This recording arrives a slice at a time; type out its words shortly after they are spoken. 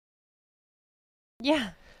Yeah.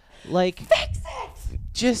 Like, Fix it.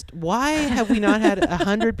 just why have we not had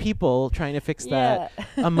 100 people trying to fix that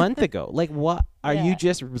a month ago? Like, what are you Yeah.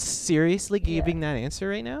 just seriously Yeah. giving that answer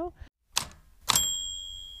right now?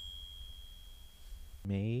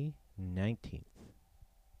 May 19th.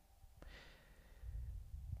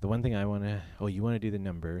 The one thing I want to, you want to do the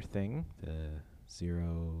number thing, the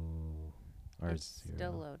zero or It's zero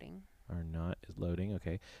still loading. or not is loading.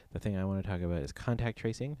 Okay. The thing I want to talk about is contact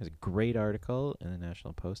tracing. There's a great article in the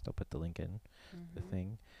National Post. I'll put the link in the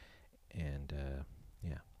thing. And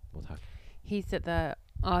yeah, we'll talk. He said the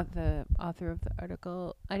author of the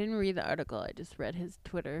article. I didn't read the article. I just read his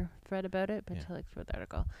Twitter thread about it. But Yeah. Tillich wrote the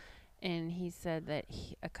article, and he said that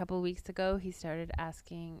a couple weeks ago he started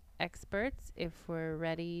asking experts if we're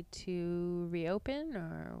ready to reopen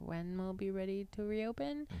or when we'll be ready to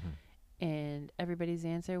reopen. And everybody's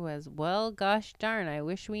answer was, well, gosh darn, I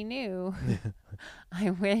wish we knew.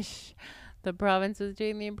 I wish the province was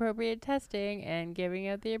doing the appropriate testing and giving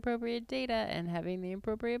out the appropriate data and having the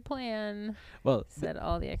appropriate plan, Well, said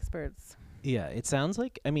all the experts. yeah, it sounds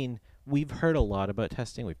like, I mean, we've heard a lot about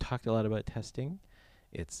testing. We've talked a lot about testing.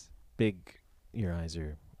 It's big. Your eyes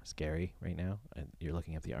are scary right now. And you're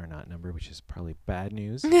looking at the R0 number, which is probably bad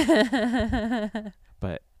news.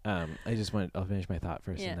 But I just I'll finish my thought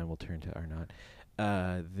first, and then we'll turn to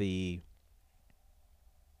R0.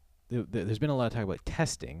 There's been a lot of talk about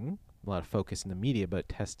testing, a lot of focus in the media about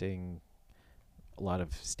testing, a lot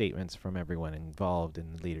of statements from everyone involved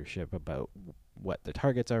in leadership about what the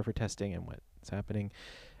targets are for testing and what's happening.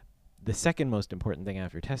 The second most important thing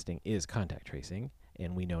after testing is contact tracing,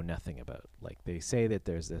 and we know nothing about. Like, they say that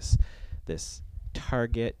there's this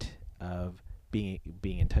target of being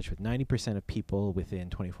in touch with 90% of people within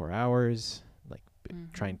 24 hours, like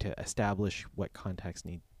trying to establish what contacts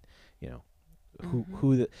need,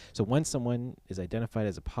 so once someone is identified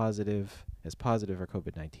as positive for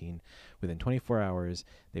COVID-19, within 24 hours,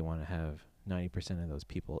 they want to have 90% of those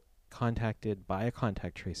people contacted by a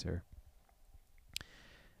contact tracer.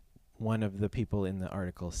 One of the people in the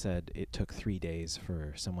article said it took 3 days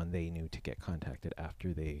for someone they knew to get contacted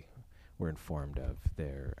after they were informed of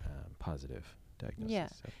their positive diagnosis. Yeah.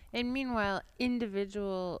 So. And meanwhile,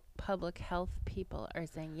 individual public health people are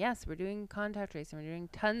saying, yes, we're doing contact tracing. We're doing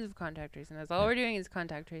tons of contact tracing. That's all we're doing is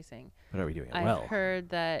contact tracing. But are we doing it I've well? heard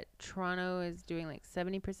that Toronto is doing like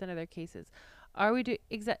 70% of their cases. Are we doing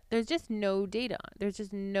there's just no data on it. There's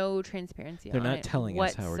just no transparency on it. They're not telling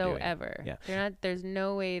us how we're doing. Whatsoever. Yeah. There's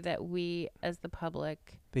no way that we as the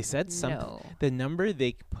public They said something. The number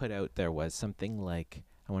they put out there was something like,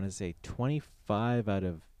 I want to say 28 out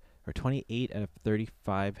of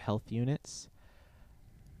 35 health units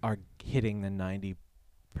are hitting the 90%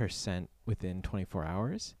 within 24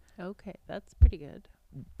 hours. Okay, that's pretty good.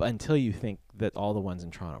 But until you think that all the ones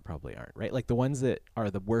in Toronto probably aren't, right? Like, the ones that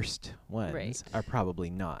are the worst ones are probably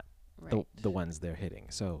not the ones they're hitting.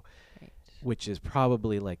 So, which is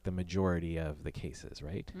probably like the majority of the cases,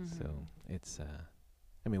 right? So it's,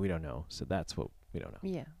 we don't know. So that's what we don't know.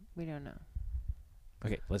 Yeah, we don't know.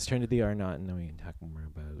 Okay, let's turn to the R0 and then we can talk more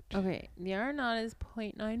about. Okay, the R0 is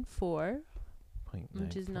 0.94,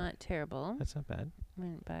 which is not terrible. That's not bad.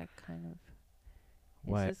 Went back kind of.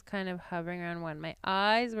 Why? It's just kind of hovering around 1. My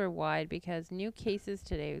eyes were wide because new cases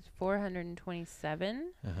today was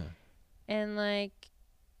 427. And like.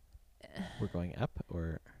 We're going up,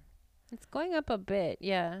 or? It's going up a bit,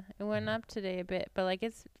 yeah. It went up today a bit, but like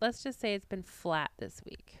let's just say it's been flat this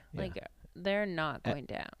week. Yeah. Like they're not going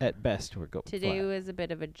down. At best, we're going today flat. was a bit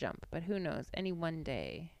of a jump, but who knows? Any one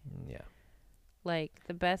day. Yeah. Like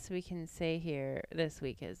the best we can say here this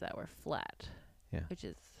week is that we're flat. Yeah. Which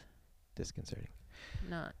is disconcerting.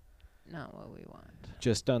 Not what we want.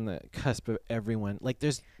 Just on the cusp of everyone. Like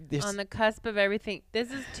there's on the cusp of everything.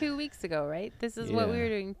 This is 2 weeks ago, right? This is what we were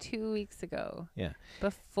doing 2 weeks ago. Yeah.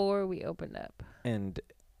 Before we opened up. And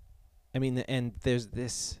and there's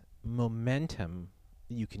this momentum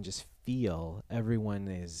you can just feel. Everyone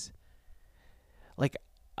is like,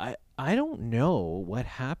 I don't know what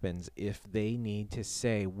happens if they need to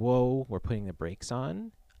say, whoa, we're putting the brakes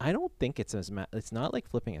on. I don't think it's it's not like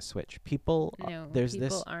flipping a switch. People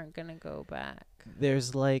aren't going to go back.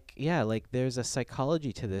 There's there's a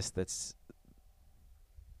psychology to this that's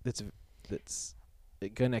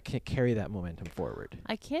going to carry that momentum forward.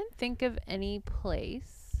 I can't think of any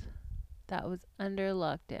place that was under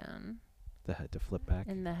lockdown that had to flip back.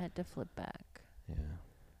 And that had to flip back. Yeah.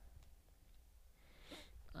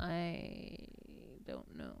 I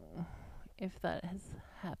don't know if that has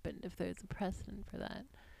happened, if there's a precedent for that.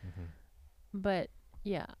 But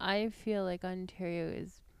yeah, I feel like Ontario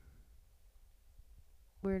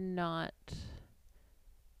we're not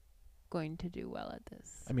going to do well at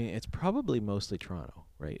this. I mean, it's probably mostly Toronto,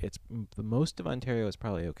 right? It's the most of Ontario is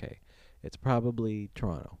probably okay. It's probably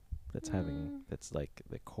Toronto that's like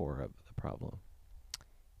the core of the problem.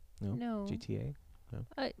 No. GTA. No.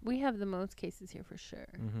 We have the most cases here for sure.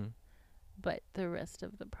 Mm-hmm. But the rest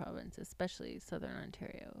of the province, especially Southern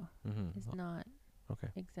Ontario, is not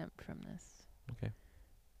exempt from this. Okay.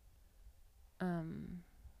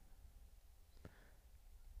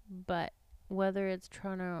 But whether it's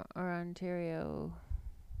Toronto or Ontario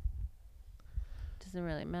doesn't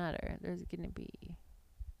really matter. There's going to be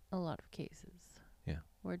a lot of cases. Yeah.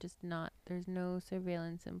 We're just not, there's no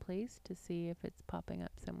surveillance in place to see if it's popping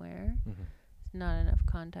up somewhere. Mm-hmm. Not enough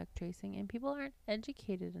contact tracing, and people aren't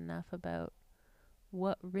educated enough about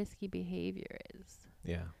what risky behavior is.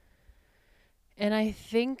 Yeah. And I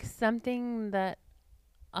think something that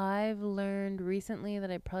I've learned recently that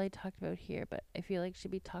I probably talked about here, but I feel like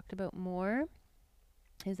should be talked about more,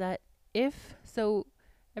 is that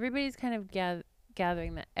everybody's kind of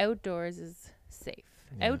gathering that outdoors is safe.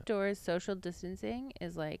 Yeah. Outdoors social distancing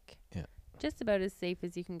is like just about as safe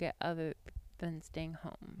as you can get other than staying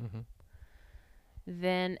home. Mm-hmm.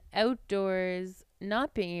 Then outdoors,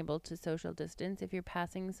 not being able to social distance, if you're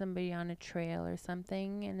passing somebody on a trail or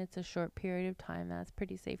something and it's a short period of time, that's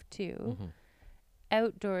pretty safe too. Mm-hmm.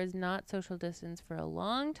 Outdoors, not social distance for a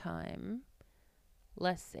long time,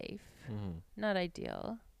 less safe. Mm-hmm. Not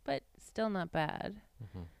ideal, but still not bad.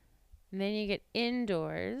 Mm-hmm. And then you get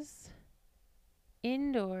indoors.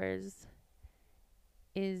 Indoors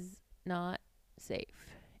is not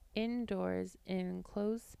safe. Indoors in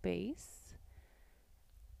enclosed space,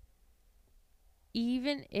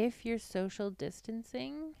 even if you're social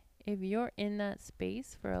distancing, if you're in that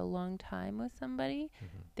space for a long time with somebody,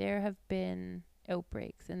 there have been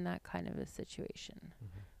outbreaks in that kind of a situation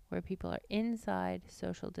where people are inside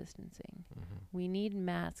social distancing. We need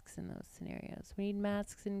masks in those scenarios. We need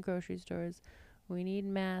masks in grocery stores. We need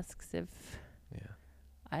masks if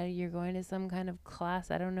you're going to some kind of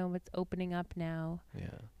class. I don't know what's opening up now.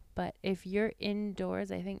 Yeah. But if you're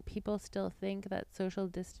indoors, I think people still think that social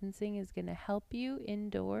distancing is going to help you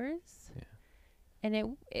indoors. Yeah.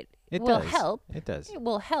 And it does. will help. It does. It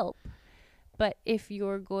will help. But if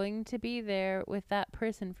you're going to be there with that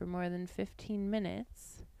person for more than 15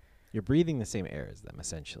 minutes, you're breathing the same air as them,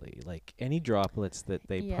 essentially. Like any droplets that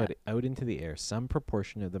they put out into the air, some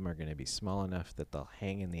proportion of them are going to be small enough that they'll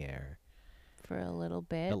hang in the air for a little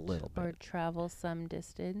bit. Or travel some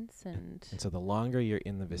distance. And so the longer you're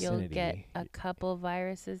in the vicinity, you'll get a couple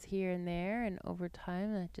viruses here and there, and over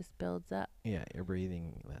time that just builds up. Yeah, you're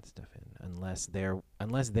breathing that stuff in. Unless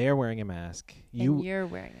they're wearing a mask. You're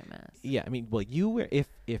wearing a mask. Yeah, I mean, well, you wear if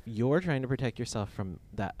you're trying to protect yourself from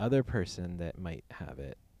that other person that might have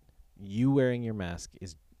it, you wearing your mask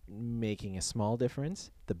is making a small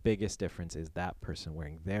difference. The biggest difference is that person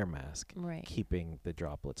wearing their mask, keeping the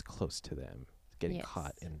droplets close to them, getting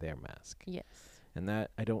caught in their mask. Yes. And that,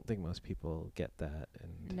 I don't think most people get that.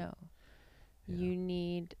 And no. You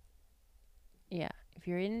need, if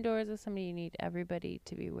you're indoors with somebody, you need everybody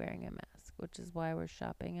to be wearing a mask, which is why we're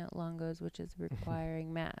shopping at Longo's, which is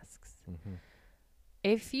requiring masks. Mm-hmm.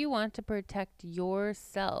 If you want to protect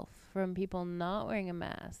yourself from people not wearing a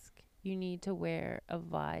mask, you need to wear a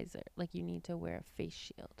visor. Like, you need to wear a face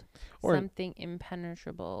shield. Or something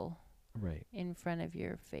impenetrable in front of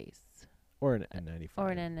your face. Or an N95. Or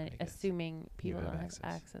an N95, assuming people don't have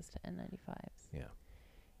access to N95s. Yeah.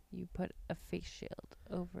 You put a face shield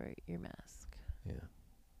over your mask. Yeah.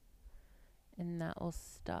 And that will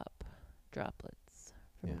stop droplets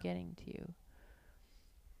from getting to you.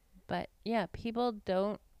 But, people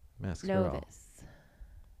don't know this.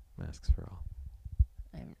 Masks for all.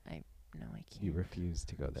 No, I can't. You refuse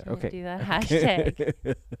to go there. Can't okay. do that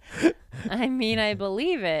hashtag. I mean, I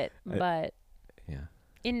believe it, but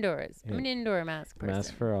indoors. I'm an indoor mask person.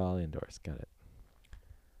 Mask for all indoors. Got it.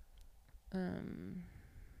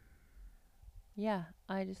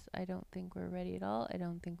 I don't think we're ready at all. I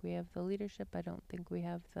don't think we have the leadership. I don't think we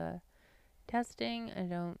have the testing. I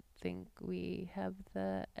don't think we have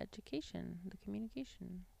the education, the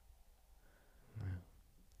communication.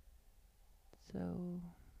 So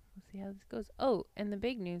we'll see how this goes. Oh, and the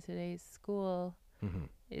big news today is school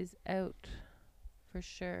is out for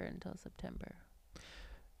sure until September.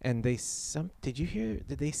 And did you hear,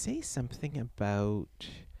 did they say something about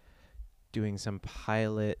doing some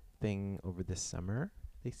pilot thing over the summer?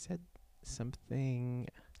 They said something,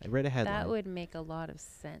 I read a headline. That would make a lot of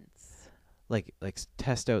sense. Like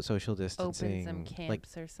test out social distancing. Open some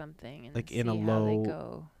camps or something and like see in a how low, they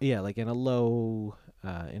go. Yeah, like in a low,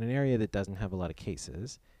 in an area that doesn't have a lot of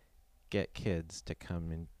cases, get kids to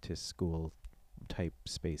come into school type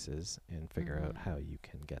spaces and figure out how you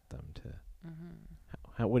can get them to.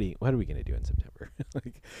 Mm-hmm. What are we gonna do in September?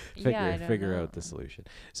 Like I don't figure know. out the solution.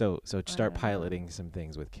 So start don't know. piloting some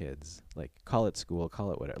things with kids. Like call it school,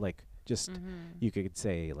 call it whatever. Like just you could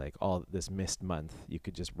say like all this missed month. You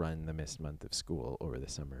could just run the missed month of school over the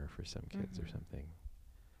summer for some kids or something.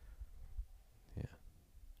 Yeah,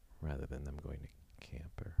 rather than them going to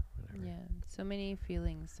camp or whatever. Yeah, so many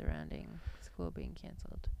feelings surrounding school being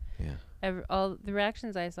canceled. Yeah. All the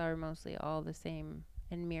reactions I saw are mostly all the same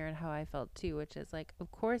and mirrored how I felt too, which is like,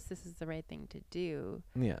 of course this is the right thing to do.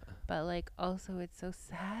 Yeah. But like also it's so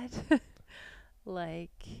sad.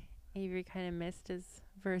 Like Avery kind of missed his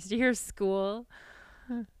first year of school,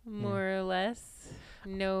 more or less.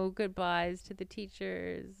 No goodbyes to the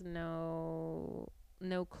teachers, no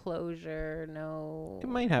closure, no. It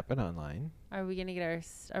might happen online. Are we gonna get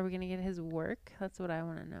his work? That's what I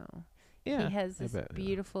want to know. Yeah. He has this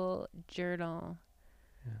beautiful journal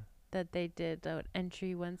that they did an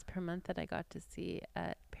entry once per month that I got to see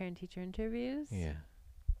at parent-teacher interviews. Yeah.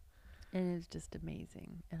 And it's just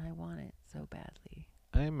amazing, and I want it so badly.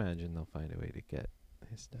 I imagine they'll find a way to get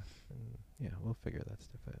his stuff, and yeah, we'll figure that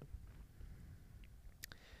stuff out.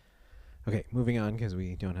 Okay, moving on because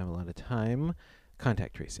we don't have a lot of time.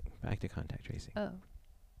 Contact tracing. Back to contact tracing. Oh.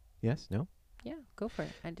 Yes? No? Yeah, go for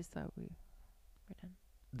it. I just thought we were done.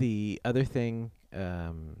 The other thing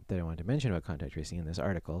that I wanted to mention about contact tracing in this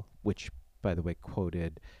article, which, by the way,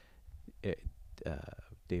 quoted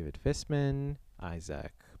David Fissman,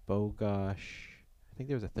 Isaac Bogosh. I think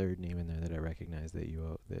there was a third name in there that I recognize that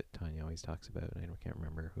Tanya always talks about. I can't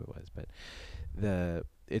remember who it was, but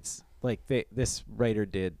it's like this writer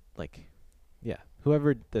did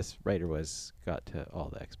whoever this writer was got to all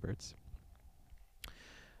the experts.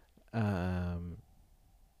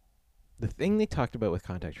 The thing they talked about with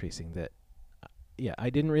contact tracing that,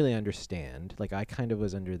 I didn't really understand. Like, I kind of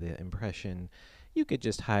was under the impression you could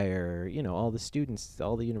just hire, all the students,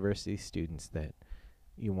 all the university students that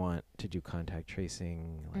you want to do contact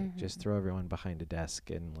tracing, like just throw everyone behind a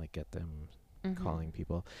desk and like get them calling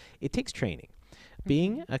people. It takes training.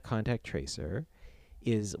 Being a contact tracer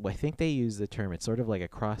is, I think they use the term, it's sort of like a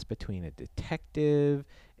cross between a detective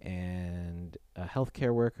and a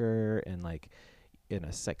healthcare worker and like in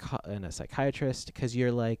a psychiatrist, because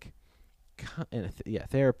you're like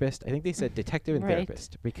therapist. I think they said detective and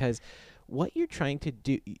therapist, because what you're trying to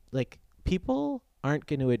do, like, people aren't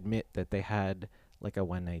going to admit that they had like a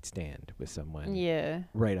one night stand with someone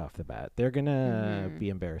right off the bat. They're going to be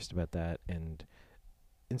embarrassed about that, and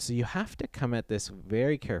so you have to come at this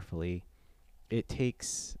very carefully. It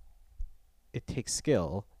takes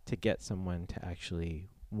skill to get someone to actually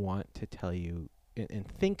want to tell you and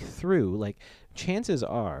think through. Like, chances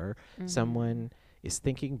are someone is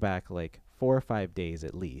thinking back like 4 or 5 days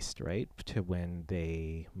at least, right, to when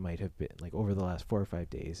they might have been, like, over the last 4 or 5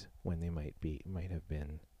 days when they might have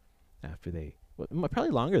been after they, probably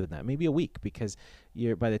longer than that, maybe a week, because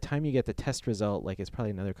by the time you get the test result, like, it's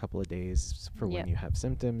probably another couple of days for when you have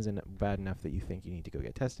symptoms and bad enough that you think you need to go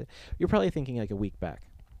get tested. You're probably thinking like a week back.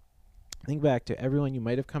 Think back to everyone you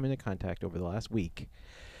might have come into contact over the last week.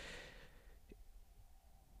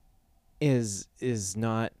 Is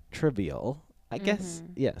not trivial, I guess.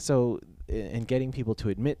 Yeah. So, and getting people to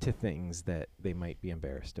admit to things that they might be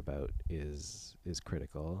embarrassed about is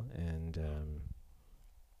critical, and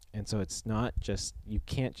so it's not just, you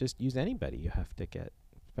can't just use anybody. You have to get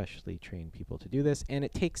specially trained people to do this, and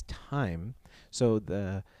it takes time. So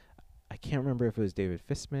I can't remember if it was David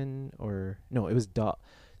Fissman or no, it was Dalla.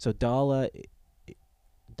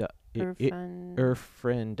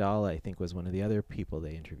 Irfan Dalla, I think, was one of the other people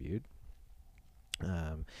they interviewed.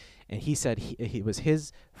 And he said he was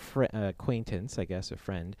his acquaintance, I guess, a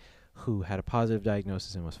friend, who had a positive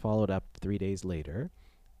diagnosis and was followed up 3 days later,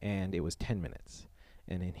 and it was 10 minutes.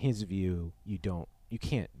 And in his view, you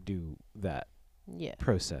can't do that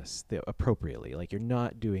process appropriately. Like, you're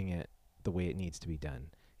not doing it the way it needs to be done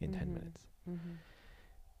in 10 minutes.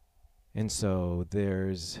 And so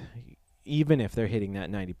even if they're hitting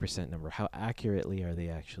that 90% number, how accurately are they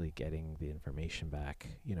actually getting the information back?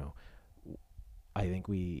 I think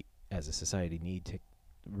we as a society need to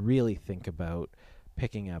really think about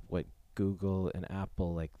picking up what Google and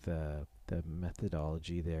Apple, like the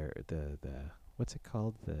methodology there, the what's it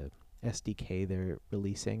called, the SDK they're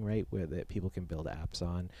releasing, right, where that people can build apps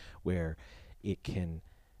on, where it can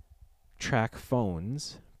track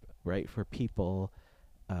phones, right, for people,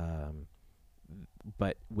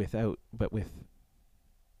 but with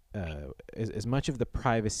as much of the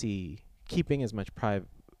privacy, keeping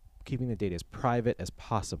the data as private as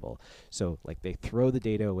possible. So, like, they throw the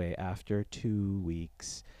data away after 2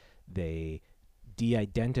 weeks. They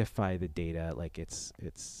de-identify the data, like it's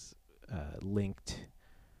linked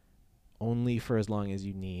only for as long as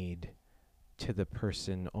you need to the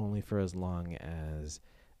person, only for as long as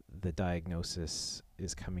the diagnosis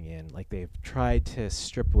is coming in. Like they've tried to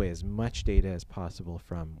strip away as much data as possible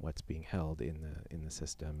from what's being held in the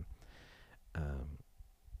system.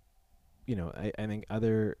 You know, I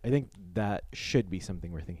think that should be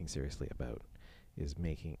something we're thinking seriously about,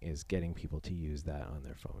 is getting people to use that on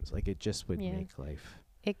their phones. Like it just would Yeah. make life.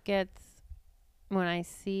 It gets, when I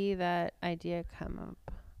see that idea come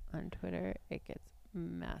up on Twitter, it gets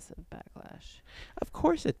massive backlash. Of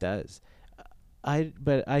course it does.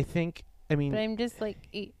 But I think, I mean, But I'm just like,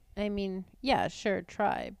 I mean, yeah, sure,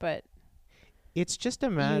 try, but it's just a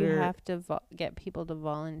matter. you have to get people to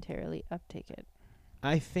voluntarily uptake it.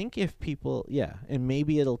 I think if people, yeah, and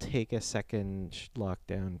maybe it'll take a second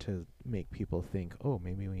lockdown to make people think, oh,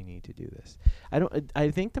 maybe we need to do this. I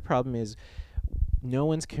think the problem is no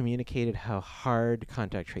one's communicated how hard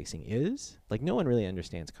contact tracing is. Like no one really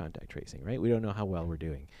understands contact tracing, right? We don't know how well we're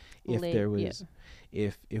doing. If there was,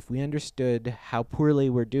 if we understood how poorly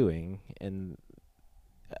we're doing, and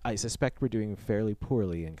I suspect we're doing fairly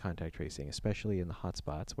poorly in contact tracing, especially in the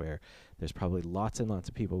hotspots where there's probably lots and lots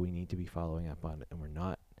of people we need to be following up on, and we're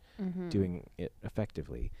not doing it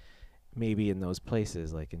effectively. Maybe in those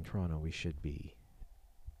places, like in Toronto, we should be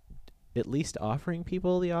at least offering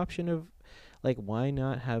people the option of, like, why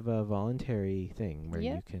not have a voluntary thing where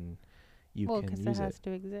you can use it? Well, because it has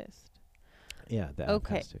to exist. Yeah, the app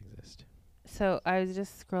has to exist. So I was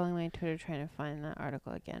just scrolling my Twitter trying to find that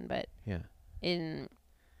article again, but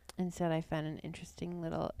instead I found an interesting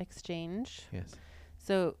little exchange. Yes.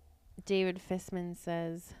 So David Fissman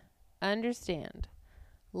says, understand,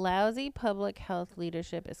 lousy public health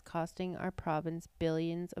leadership is costing our province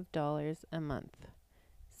billions of dollars a month.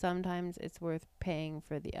 Sometimes it's worth paying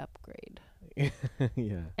for the upgrade.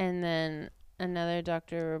 Yeah. And then another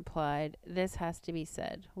doctor replied, this has to be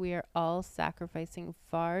said. We are all sacrificing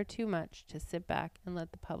far too much to sit back and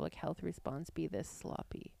let the public health response be this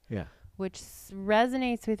sloppy. Yeah. Which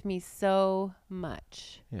resonates with me so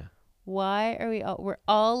much. Yeah. Why are we're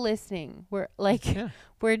all listening. We're like,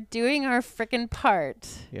 we're doing our frickin' part.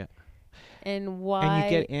 Yeah. And why? And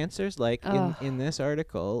you get answers like in this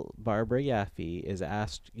article, Barbara Yaffe is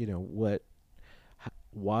asked, you know,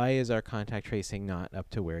 why is our contact tracing not up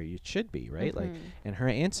to where it should be, right? Like, and her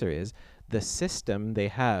answer is the system they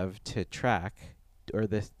have to track, or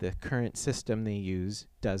the current system they use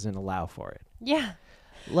doesn't allow for it. Yeah.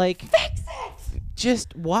 Like, fix it.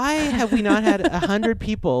 Just why have we not had 100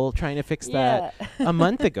 people trying to fix that a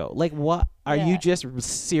month ago? Like, what are you just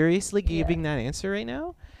seriously giving that answer right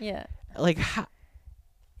now? Yeah. Like,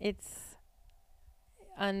 it's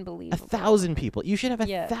unbelievable. 1,000 people. You should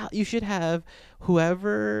have you should have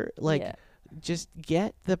whoever, like, just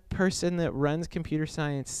get the person that runs computer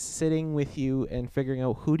science sitting with you and figuring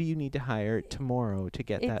out who do you need to hire tomorrow to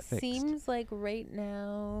get that fixed. It seems like right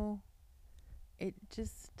now it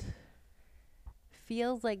just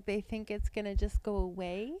feels like they think it's going to just go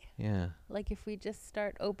away. Yeah. Like if we just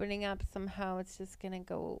start opening up somehow, it's just going to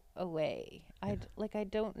go away. I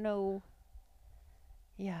don't know.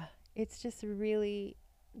 Yeah. It's just really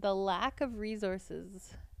the lack of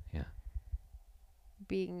resources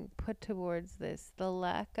being put towards this, the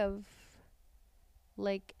lack of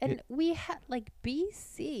we had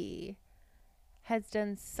BC has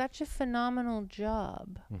done such a phenomenal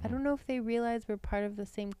job. I don't know if they realize we're part of the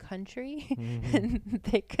same country and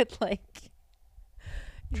they could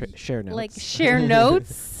share notes. Share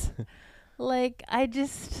notes. I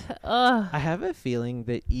just I have a feeling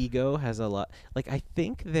that ego has a lot. I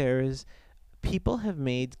think people have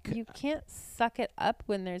made you can't suck it up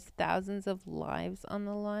when there's thousands of lives on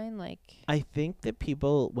the line. I think that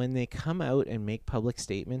people, when they come out and make public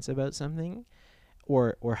statements about something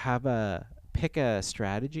or pick a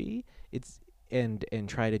strategy, and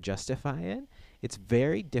try to justify it, it's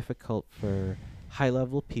very difficult for high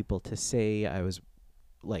level people to say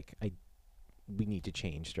we need to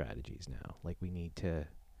change strategies now. We need to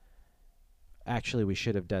we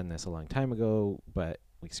should have done this a long time ago, but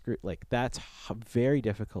we screwed. That's very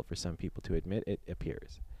difficult for some people to admit, it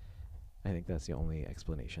appears. I think that's the only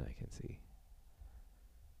explanation I can see.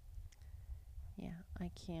 Yeah,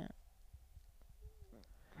 I can't.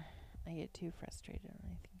 I get too frustrated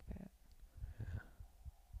when I think about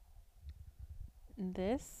it.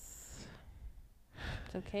 This,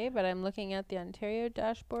 it's okay, but I'm looking at the Ontario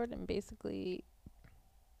dashboard and basically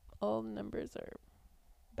all numbers are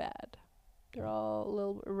bad. They're all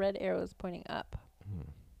little red arrows pointing up.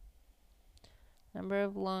 Number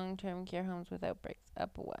of long-term care homes with outbreaks,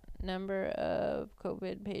 up 1. Number of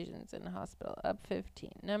COVID patients in the hospital, up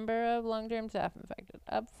 15. Number of long-term staff infected,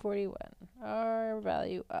 up 41. R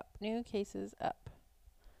value, up. New cases, up.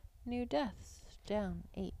 New deaths, down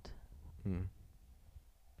 8. Hmm.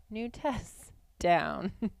 New tests,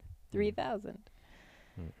 down 3,000.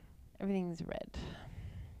 Hmm. Everything's red.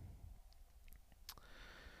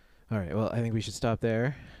 All right. Well, I think we should stop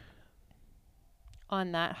there.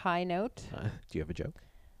 On that high note, Do you have a joke?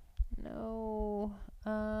 no.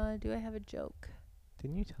 Do I have a joke?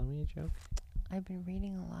 Didn't you tell me a joke? I've been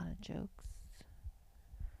reading a lot of jokes.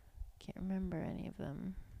 Can't remember any of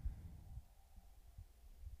them.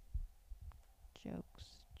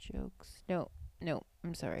 Jokes. No,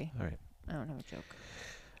 I'm sorry. All right. I don't have a joke.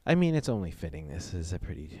 I mean, it's only fitting. This is a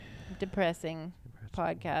pretty Depressing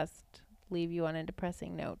depressing podcast. Leave you on a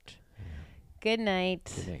depressing note. Yeah. Good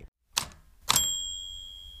night. Good night.